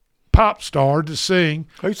pop star to sing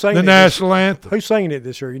the national anthem? Who's singing it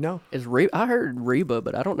this year? I heard Reba,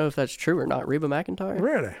 but I don't know if that's true or not. Reba McEntire.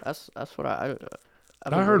 Really? That's what I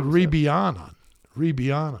heard Rihanna.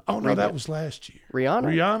 Oh no, that was last year.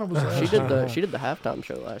 Rihanna was last year. She did the halftime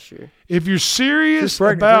show last year. If you're serious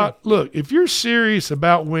if you're serious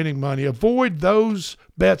about winning money, avoid those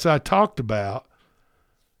bets I talked about.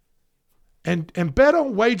 And bet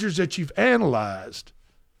on wagers that you've analyzed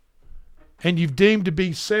and you've deemed to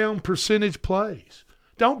be sound percentage plays.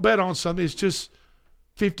 Don't bet on something that's just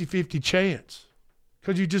 50-50 chance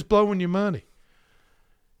because you're just blowing your money.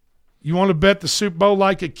 You want to bet the Super Bowl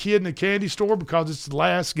like a kid in a candy store because it's the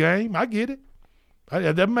last game? I get it.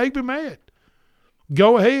 That doesn't make me mad.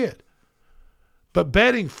 Go ahead. But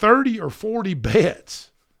betting 30 or 40 bets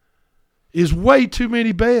is way too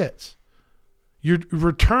many bets. Your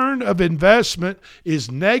return of investment is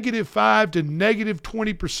 -5 to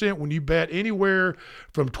 -20% when you bet anywhere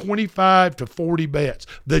from 25 to 40 bets.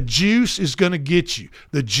 The juice is going to get you.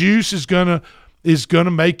 The juice is going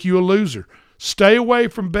to make you a loser. Stay away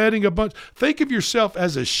from betting a bunch. Think of yourself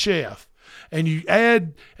as a chef, and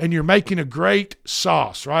you're making a great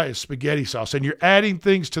sauce, right? A spaghetti sauce, and you're adding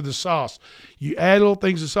things to the sauce. You add little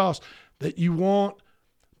things to sauce that you want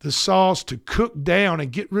the sauce to cook down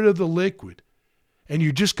and get rid of the liquid. And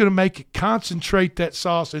you're just going to concentrate that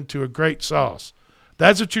sauce into a great sauce.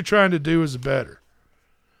 That's what you're trying to do as a bettor.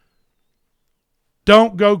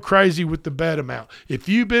 Don't go crazy with the bet amount. If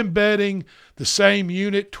you've been betting the same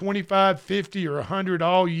unit, 25, 50, or 100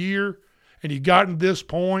 all year, and you've gotten to this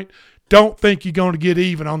point, don't think you're going to get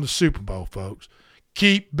even on the Super Bowl, folks.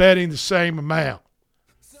 Keep betting the same amount.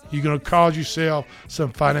 You're going to cause yourself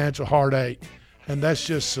some financial heartache. And that's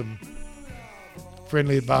just some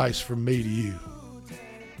friendly advice from me to you.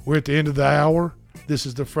 We're at the end of the hour. This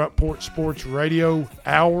is the Front Porch Sports Radio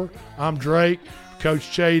Hour. I'm Drake, Coach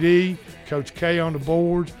JD, Coach K on the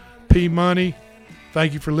boards, P Money.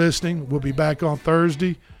 Thank you for listening. We'll be back on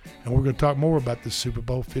Thursday, and we're going to talk more about the Super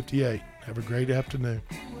Bowl 58. Have a great afternoon.